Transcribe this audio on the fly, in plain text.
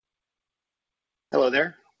Hello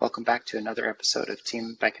there. Welcome back to another episode of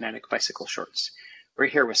Team Bikinetic Bicycle Shorts. We're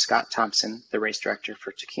here with Scott Thompson, the race director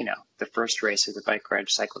for Takino, the first race of the Bike Reg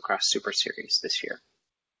Cyclocross Super Series this year.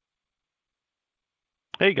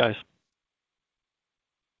 Hey, guys.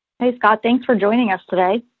 Hey, Scott. Thanks for joining us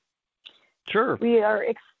today. Sure. We are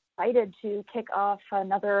excited to kick off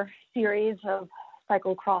another series of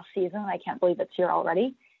cyclocross season. I can't believe it's here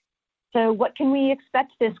already. So what can we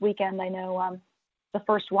expect this weekend? I know the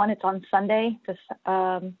first one, it's on Sunday,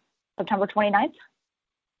 September 29th.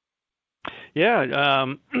 Yeah,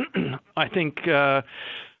 I think for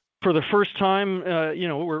the first time,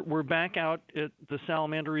 we're back out at the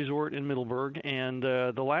Salamander Resort in Middleburg, and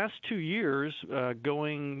the last 2 years,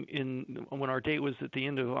 going in when our date was at the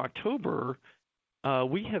end of October,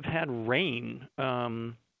 we have had rain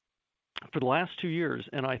for the last 2 years,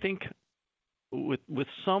 and I think with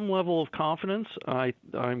some level of confidence,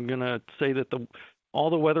 I'm going to say that all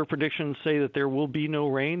the weather predictions say that there will be no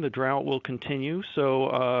rain. The drought will continue.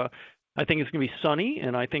 So I think it's going to be sunny,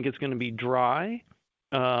 and I think it's going to be dry.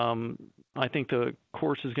 I think the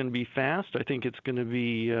course is going to be fast. I think it's going to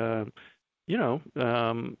be,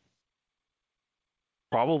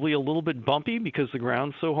 probably a little bit bumpy because the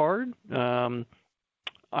ground's so hard.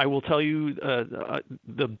 I will tell you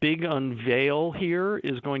the big unveil here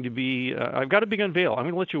is going to be. I've got a big unveil. I'm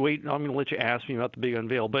going to let you wait. I'm going to let you ask me about the big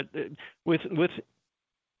unveil. But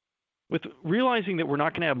with realizing that we're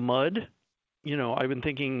not going to have mud, I've been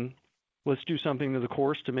thinking, let's do something to the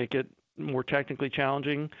course to make it more technically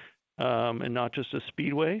challenging and not just a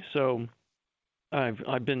speedway. So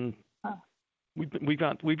we've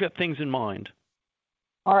got things in mind.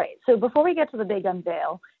 All right. So before we get to the big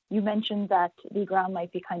unveil, you mentioned that the ground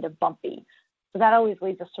might be kind of bumpy. So that always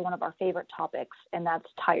leads us to one of our favorite topics, and that's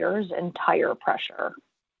tires and tire pressure.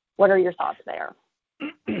 What are your thoughts there?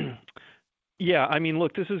 Yeah, I mean,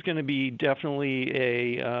 look, this is going to be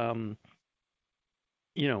definitely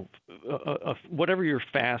whatever your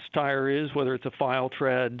fast tire is, whether it's a file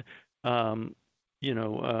tread, something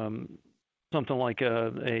like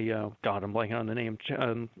God, I'm blanking on the name.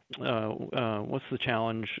 What's the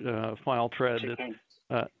challenge file tread? Chicane.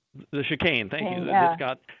 The chicane. Thank you. Yeah. It's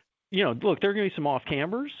got, look, there are going to be some off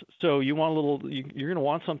cambers, so you're going to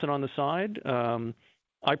want something on the side.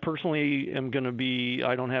 I personally am going to be.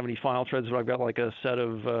 I don't have any file treads, but I've got like a set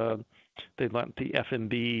of the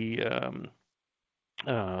FMB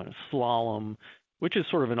slalom, which is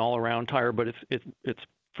sort of an all-around tire, but it's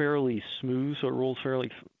fairly smooth, so it rolls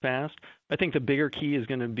fairly fast. I think the bigger key is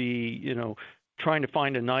going to be, trying to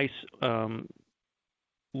find a nice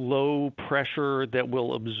low pressure that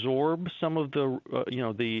will absorb some of the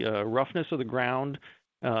roughness of the ground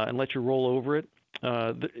and let you roll over it.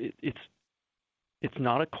 It's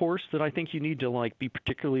not a course that I think you need to be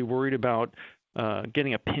particularly worried about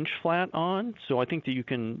getting a pinch flat on. So I think that you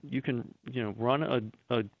can run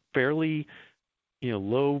a fairly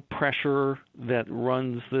low pressure that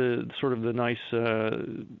runs the sort of the nice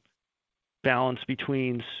balance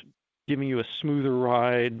between giving you a smoother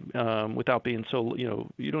ride without being so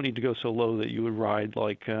you don't need to go so low that you would ride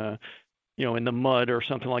in the mud or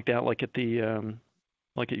something like that, like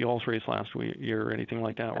at y'all's race last year or anything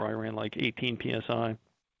like that, where I ran like 18 psi.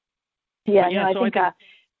 Yeah, I think.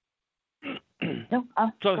 So I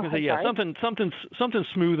was going to say, yeah, something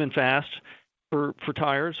smooth and fast for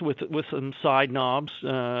tires with some side knobs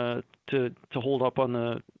to hold up on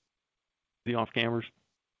the off cameras.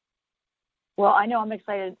 Well, I know I'm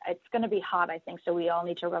excited. It's going to be hot, I think, so we all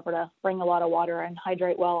need to remember to bring a lot of water and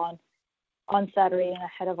hydrate well on Saturday and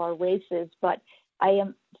ahead of our races. But I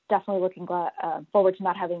am definitely looking forward to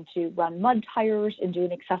not having to run mud tires and do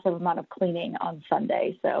an excessive amount of cleaning on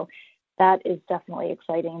Sunday. So that is definitely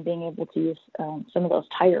exciting, being able to use some of those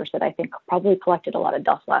tires that I think probably collected a lot of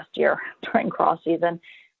dust last year during cross season.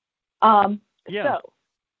 Yeah. So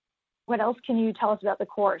what else can you tell us about the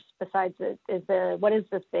course besides what is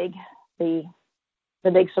this the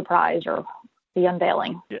big surprise or the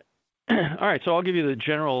unveiling? Yeah. All right, so I'll give you the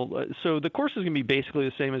general. So the course is going to be basically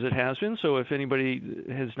the same as it has been. So if anybody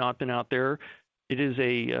has not been out there, it is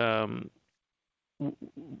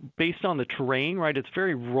based on the terrain, right? It's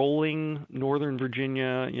very rolling Northern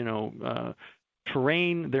Virginia,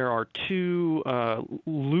 terrain. There are two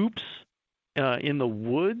loops in the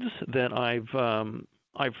woods that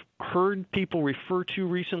I've heard people refer to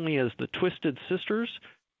recently as the Twisted Sisters.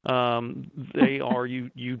 They are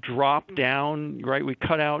you drop down, right? We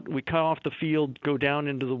cut off the field, go down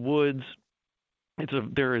into the woods.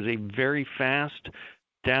 There is a very fast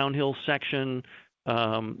downhill section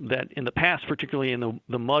that in the past, particularly in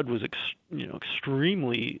the mud, was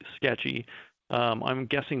extremely sketchy. I'm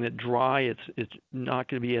guessing that dry, it's not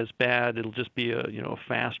going to be as bad. It'll just be a a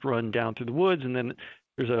fast run down through the woods, and then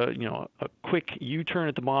there's a quick U-turn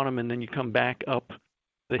at the bottom, and then you come back up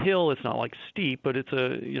the hill. It's not like steep, but it's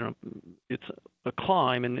it's a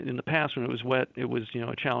climb. And in the past, when it was wet, it was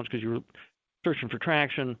a challenge because you were searching for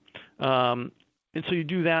traction. And so you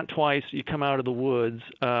do that twice. You come out of the woods.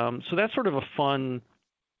 So that's sort of a fun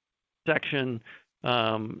section.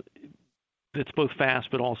 That's both fast,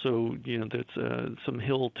 but also there's some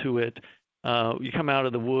hill to it. You come out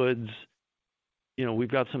of the woods.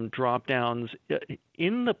 We've got some drop downs.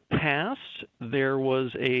 In the past, there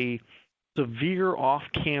was a severe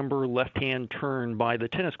off-camber left-hand turn by the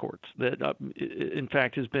tennis courts that, in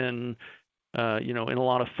fact, has been, in a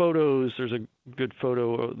lot of photos. There's a good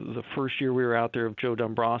photo the first year we were out there of Joe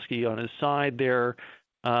Dombrowski on his side there.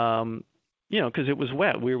 Because it was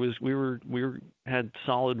wet. We had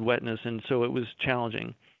solid wetness, and so it was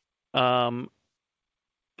challenging. I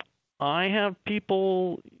have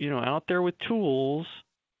people, out there with tools,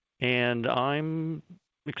 and I'm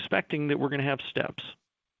expecting that we're going to have steps,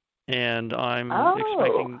 and I'm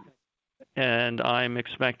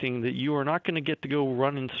expecting that you are not going to get to go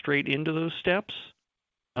running straight into those steps.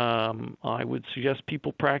 I would suggest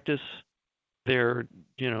people practice their,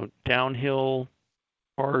 downhill,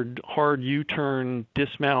 hard U-turn,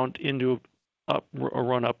 dismount into a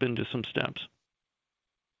run up into some steps.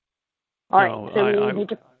 All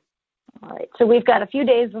right, so we've got a few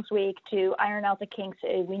days this week to iron out the kinks.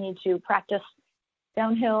 We need to practice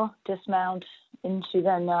downhill, dismount, into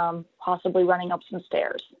then possibly running up some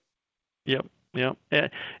stairs. Yep.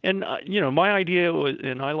 And my idea was,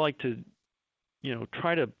 and I like to,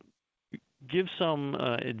 try to give some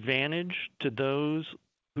advantage to those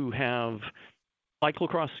who have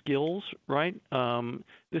cyclocross skills, right?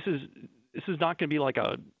 This is not going to be like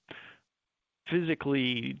a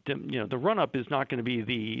physically, the run-up is not going to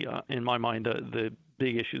be in my mind, the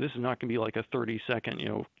big issue. This is not going to be like a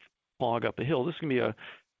 30-second, clog up a hill. This is going to be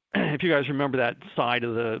if you guys remember that side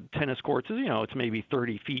of the tennis courts, it's maybe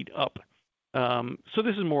 30 feet up. So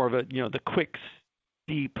this is more of the quick,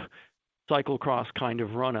 steep cyclocross kind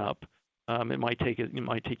of run-up. It might take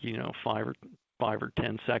you, 5 or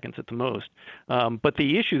 10 seconds at the most. But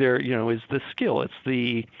the issue there, is the skill. It's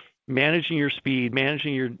the managing your speed,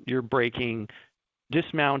 managing your braking,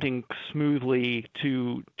 dismounting smoothly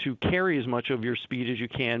to carry as much of your speed as you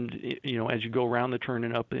can, as you go around the turn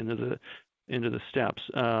and up into the steps.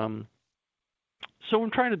 So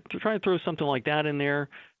I'm trying to throw something like that in there.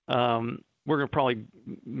 We're going to probably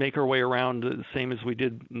make our way around the same as we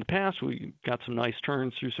did in the past. We got some nice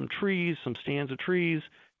turns through some trees, some stands of trees.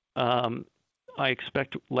 I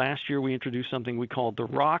expect last year we introduced something we called the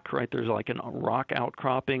rock, right? There's like a rock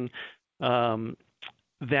outcropping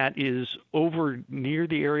that is over near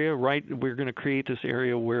the area, right? We're going to create this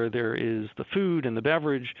area where there is the food and the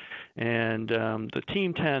beverage and the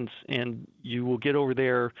team tents, and you will get over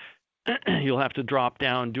there. You'll have to drop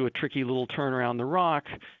down, do a tricky little turn around the rock.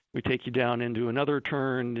 We take you down into another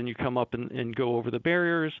turn, then you come up and go over the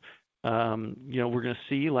barriers. We're going to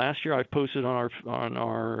see. Last year, I've posted on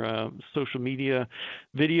our social media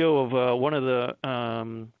video of one of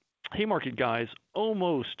the Haymarket guys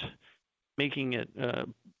almost making it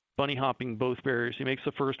bunny hopping both barriers. He makes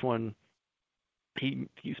the first one.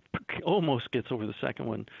 He's almost gets over the second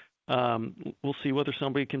one. We'll see whether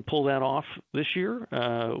somebody can pull that off this year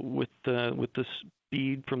with the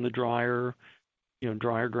speed from the drier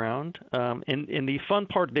ground. And the fun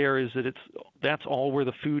part there is that that's all where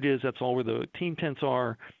the food is. That's all where the team tents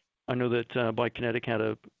are. I know that Bike Kinetic had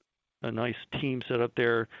a nice team set up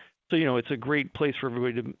there. So, it's a great place for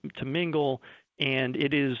everybody to mingle. And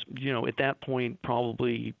it is, at that point,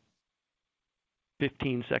 probably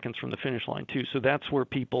 15 seconds from the finish line too. So that's where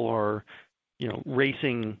people are,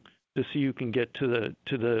 racing to see who can get to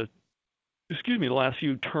the last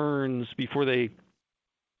few turns before they,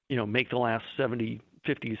 make the last 50,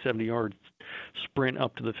 70 yard sprint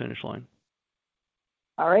up to the finish line.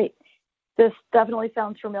 All right. This definitely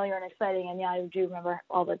sounds familiar and exciting. And yeah, I do remember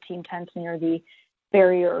all the team tents near the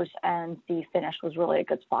barriers, and the finish was really a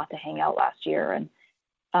good spot to hang out last year. And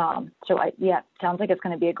it sounds like it's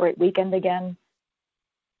going to be a great weekend again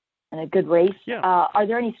and a good race. Yeah. Are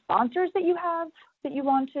there any sponsors that you have that you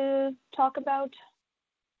want to talk about?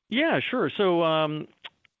 Yeah, sure. So,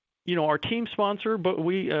 our team sponsor, but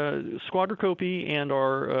we, Squadrocopy and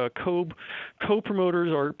our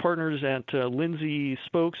co-promoters, our partners at Lindsay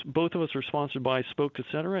Spokes, both of us are sponsored by Spoked,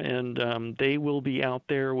 etc., and they will be out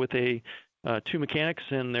there with two mechanics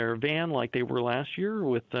in their van like they were last year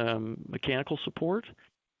with mechanical support.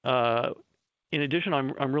 In addition,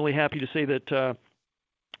 I'm really happy to say that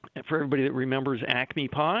for everybody that remembers Acme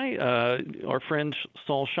Pie, our friend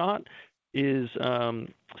Saul Schott is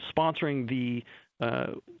sponsoring the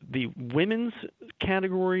women's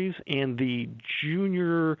categories and the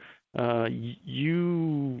junior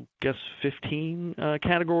U15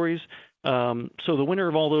 categories. So the winner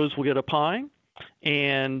of all those will get a pie,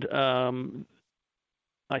 and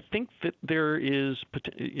I think that there is,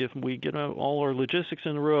 if we get all our logistics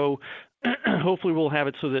in a row, hopefully we'll have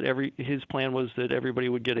it so that his plan was that everybody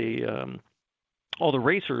would get all the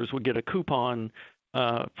racers would get a coupon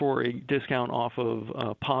for a discount off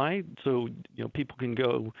of pie. So, people can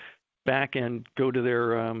go back and go to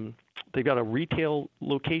their, they've got a retail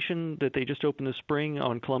location that they just opened this spring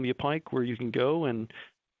on Columbia Pike where you can go and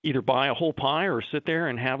either buy a whole pie or sit there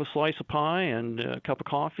and have a slice of pie and a cup of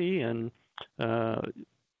coffee, and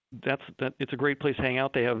it's a great place to hang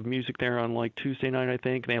out. They have music there on like Tuesday night, I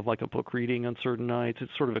think. They have like a book reading on certain nights.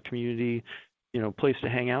 It's sort of a community, place to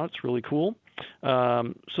hang out. It's really cool.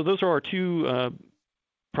 So those are our two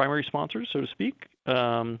primary sponsors, so to speak.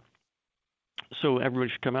 So everybody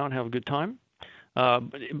should come out and have a good time.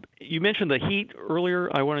 You mentioned the heat earlier.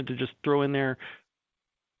 I wanted to just throw in there,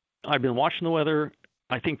 I've been watching the weather.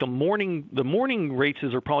 I think the morning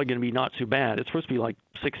races are probably going to be not too bad. It's supposed to be like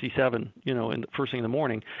 67, in the first thing in the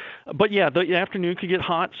morning. But yeah, the afternoon could get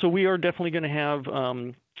hot, so we are definitely going to have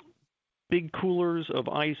big coolers of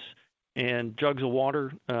ice and jugs of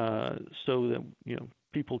water, so that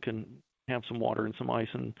people can have some water and some ice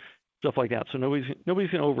and stuff like that. So nobody's going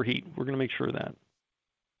to overheat. We're going to make sure of that.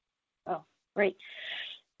 Oh, great.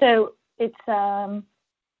 So it's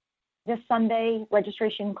this Sunday.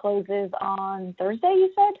 Registration closes on Thursday,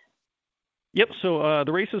 you said? Yep. So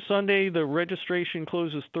the race is Sunday. The registration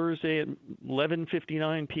closes Thursday at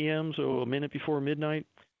 11:59 p.m., so a minute before midnight.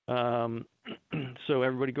 So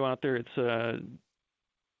everybody go out there. It's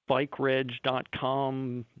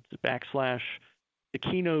bikereg.com/Takino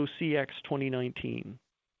CX 2019.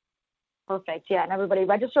 Perfect. Yeah, and everybody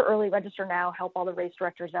register early, register now. Help all the race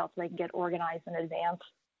directors out so they can get organized in advance.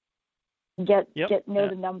 Know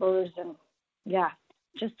the numbers, and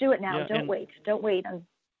just do it now. Yeah, Don't wait. And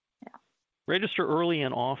register early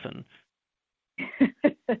and often.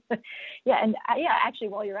 Actually,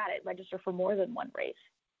 while you're at it, register for more than one race.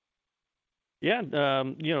 Yeah,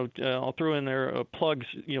 I'll throw in there plugs.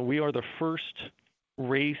 We are the first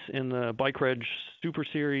race in the Bike Reg Super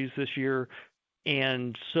Series this year,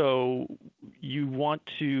 and so you want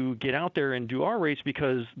to get out there and do our race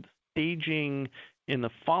because staging in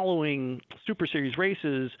the following Super Series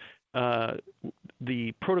races,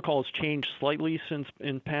 the protocol has changed slightly since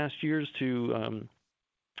in past years to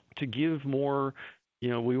give more.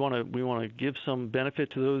 We want to give some benefit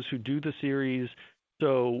to those who do the series.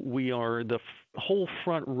 So we are the whole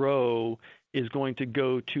front row is going to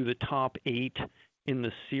go to the top 8 in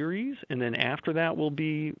the series, and then after that will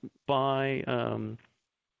be by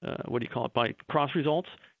by cross results.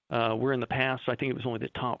 Where in the past, I think it was only the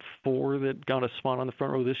top 4 that got a spot on the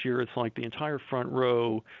front row. This year, it's like the entire front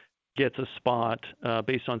row gets a spot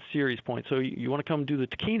based on series points. So you want to come do the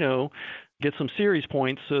Takino, get some series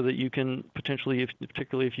points so that you can potentially,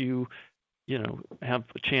 particularly if you have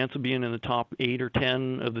a chance of being in the top 8 or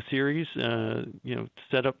 10 of the series,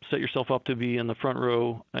 set yourself up to be in the front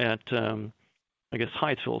row at,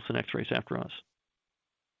 Hyattsville is the next race after us.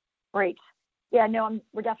 Great. Yeah, no,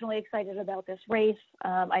 we're definitely excited about this race.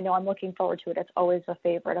 I know I'm looking forward to it. It's always a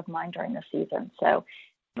favorite of mine during the season. So,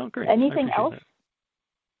 great. Anything else? That.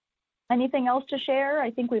 Anything else to share? I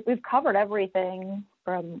think we've covered everything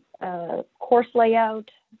from course layout,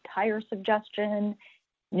 tire suggestion,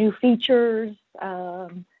 new features,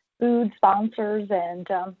 food sponsors, and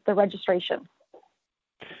the registration.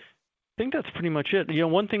 I think that's pretty much it.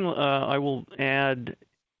 One thing I will add,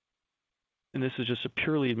 and this is just a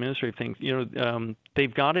purely administrative thing,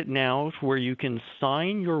 they've got it now where you can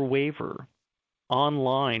sign your waiver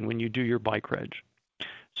online when you do your bike reg.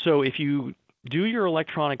 So if you do your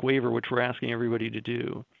electronic waiver, which we're asking everybody to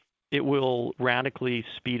do, it will radically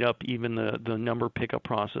speed up even the number pickup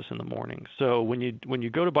process in the morning. So when you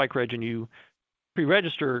go to bike reg and you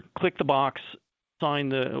pre-register, click the box, sign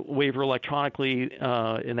the waiver electronically,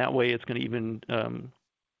 and that way it's going to even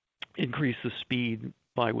increase the speed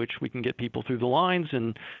by which we can get people through the lines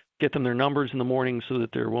and get them their numbers in the morning so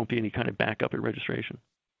that there won't be any kind of backup at registration.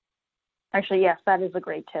 Actually, yes, that is a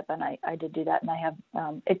great tip, and I did do that, and I have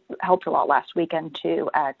it helped a lot last weekend too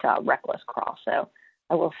at Reckless Cross. So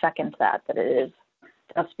I will second that it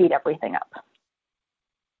does speed everything up.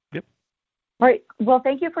 Yep. All right. Well,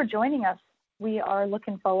 thank you for joining us. We are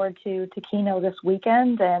looking forward to Takino this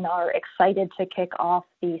weekend and are excited to kick off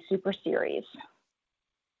the Super Series.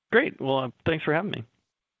 Great. Well, thanks for having me.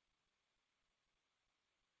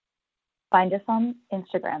 Find us on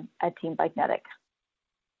Instagram at Team Bikenetic.